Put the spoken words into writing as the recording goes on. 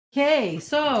Okay,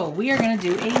 so we are going to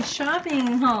do a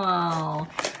shopping haul.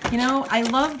 You know, I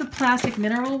love the plastic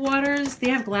mineral waters. They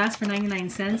have glass for 99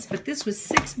 cents, but this was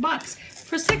 $6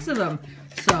 for 6 of them.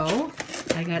 So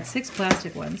I got 6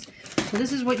 plastic ones. So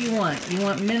this is what you want. You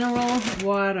want mineral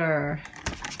water.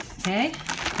 Okay,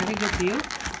 very good for you.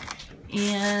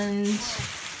 And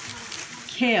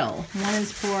kale. One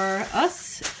is for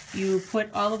us. You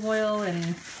put olive oil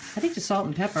and I think just salt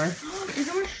and pepper.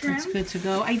 Is there shrimp? It's good to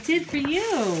go. I did for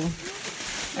you.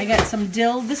 I got some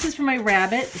dill. This is for my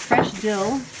rabbit. Fresh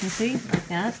dill. You see? Like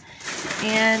that.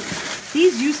 And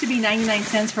these used to be 99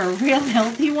 cents for a real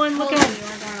healthy one. Look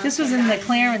at this was in the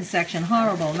clearance section.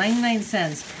 Horrible. 99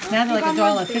 cents. Now they're like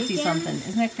 $1.50 something.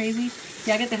 Isn't that crazy?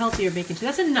 Yeah, I got the healthier bacon too.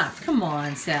 That's enough. Come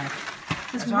on, Seth.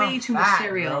 That's way too much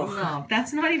cereal. No,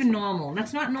 that's not even normal.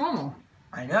 That's not normal.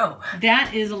 I know.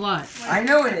 That is a lot. I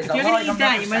know it is. If you're going to eat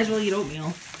that, you might as well eat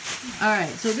oatmeal. Alright,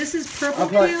 so this is purple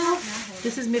kale.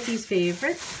 This is Miffy's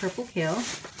favorite, purple kale.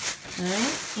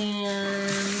 Alright,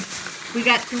 and we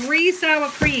got 3 sour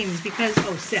creams because,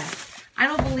 oh, Seth, I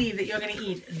don't believe that you're going to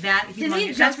eat that. Did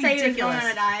he just say he was going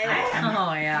on a diet?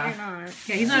 Oh, yeah. You're not.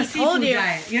 Yeah, he's on a seafood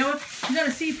diet. You know what? He's on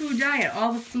a seafood diet.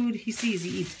 All the food he sees, he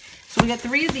eats. So we got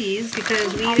 3 of these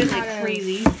because we eat it like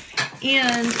crazy.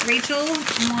 And Rachel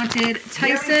wanted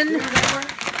Tyson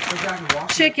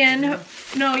chicken.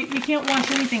 No, you can't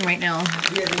wash anything right now.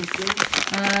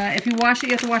 If you wash it,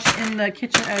 you have to wash it in the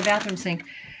kitchen bathroom sink.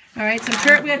 All right,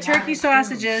 we have turkey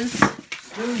sausages.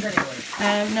 Spoons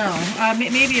anyway. No,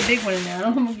 maybe a big one in there.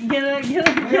 Get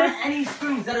Any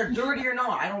spoons that are dirty or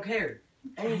not, I don't care.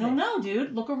 I don't know,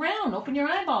 dude. Look around. Open your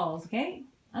eyeballs, okay?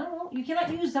 I don't know. You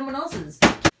cannot use someone else's.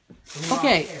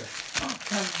 Okay.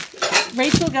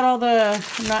 Rachel got all the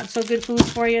not so good foods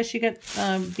for you. She got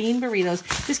bean burritos.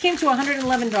 This came to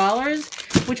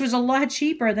 $111, which was a lot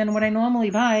cheaper than what I normally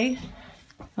buy.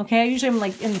 Okay, I usually am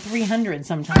like in the 300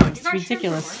 sometimes. It's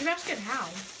ridiculous. You asked it how?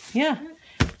 Yeah.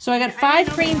 So I got 5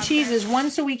 cream cheeses, one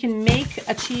so we can make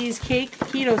a cheesecake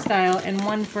keto style, and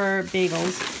one for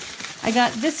bagels. I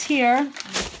got this here.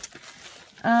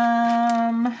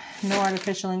 No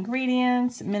artificial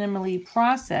ingredients, minimally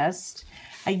processed.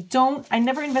 I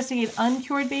never investigated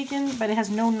uncured bacon, but it has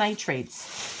no nitrates.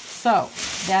 So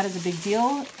that is a big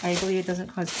deal. I believe it doesn't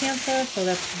cause cancer, so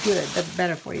that's good. That's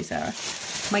better for you, Sarah.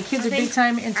 My kids are big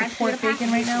time into pork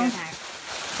bacon right now.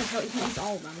 Because he eats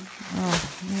all of them. Oh,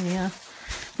 yeah.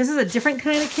 This is a different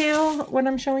kind of kale, what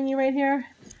I'm showing you right here.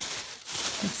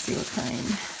 Let's see what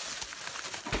kind.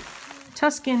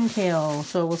 Tuscan kale.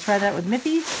 So we'll try that with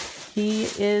Miffy. He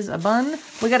is a bun.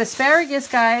 We got asparagus,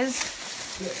 guys.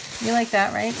 You like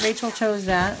that, right? Rachel chose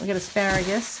that. We got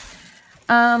asparagus.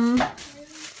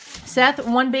 Seth,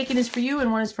 1 bacon is for you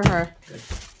and 1 is for her. Good.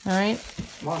 All right.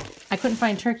 Wow. I couldn't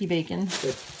find turkey bacon.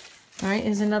 Good. All right.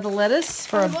 Here's another lettuce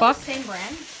for $1. Same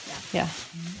brand. Yeah.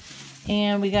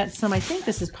 And we got some, I think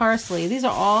this is parsley. These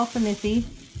are all for Miffy.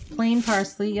 Plain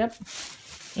parsley, yep.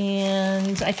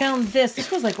 And I found this. This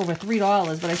was like over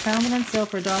 $3, but I found it on sale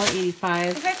for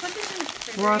 $1.85. If I put this in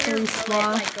the broccoli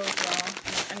slaw. like goes well.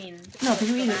 I mean, no, because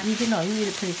you eat it. You eat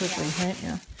it pretty quickly, right?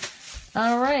 Yeah.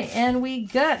 All right, and we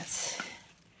got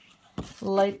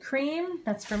light cream.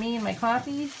 That's for me and my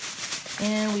coffee.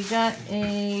 And we got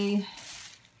a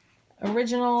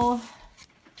original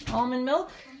almond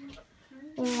milk.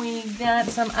 We got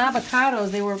some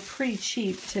avocados. They were pretty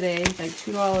cheap today, like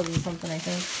 $2 and something, I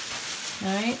think.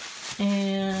 All right,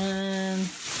 and I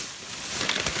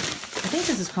think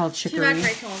this is called chicory. too bad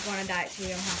Rachel was on a diet, so you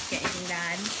don't have to get anything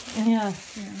bad. Yeah.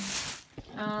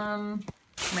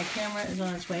 My camera is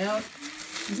on its way out.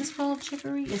 Is this called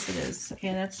chicory? Yes, it is.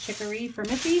 Okay, that's chicory for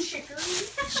Miffy.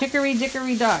 Chicory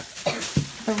dickory dock.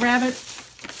 The rabbit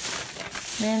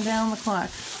ran down the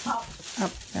clock.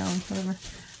 Up, down, whatever.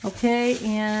 Okay,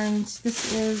 and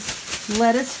this is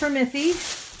lettuce for Miffy.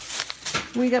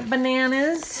 We got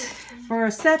bananas for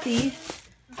Sethi.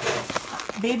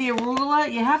 Baby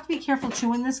arugula. You have to be careful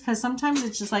chewing this because sometimes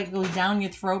it's just like goes down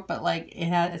your throat, but like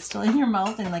it's still in your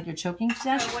mouth and like you're choking to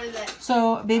death. What is it?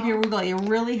 So baby arugula, you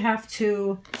really have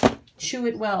to chew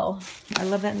it well. I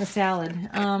love that in the salad.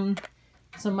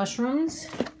 Some mushrooms.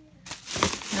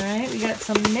 All right, we got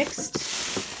some mixed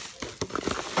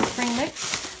spring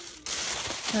mix.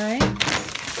 All right.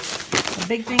 A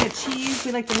big thing of cheese.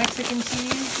 We like the Mexican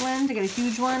cheese blend. I got a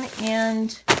huge one.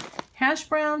 And hash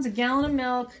browns, a gallon of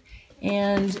milk,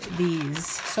 and these.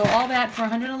 So all that for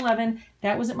 $111.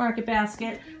 That was at Market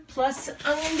Basket. Plus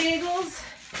onion bagels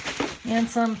and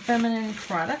some feminine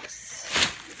products.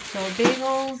 So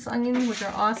bagels, onions, which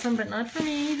are awesome, but not for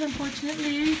me,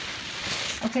 unfortunately.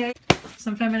 Okay,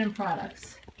 some feminine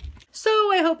products. So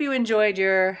I hope you enjoyed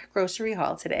your grocery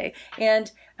haul today.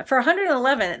 And For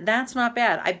 111, that's not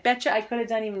bad. I bet you I could have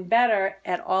done even better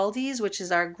at Aldi's, which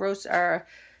is our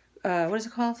what is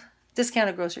it called?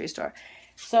 Discounted grocery store.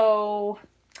 So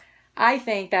I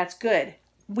think that's good.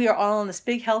 We are all on this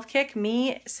big health kick.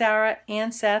 Me, Sarah,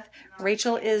 and Seth.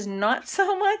 Rachel is not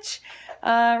so much.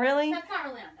 Really? That's not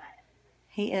really on diet.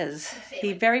 He is.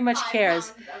 He very much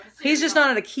cares. He's just not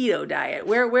on a keto diet.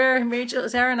 We're Rachel,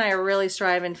 Sarah, and I are really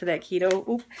striving for that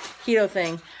keto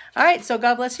thing. All right. So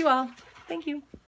God bless you all. Thank you.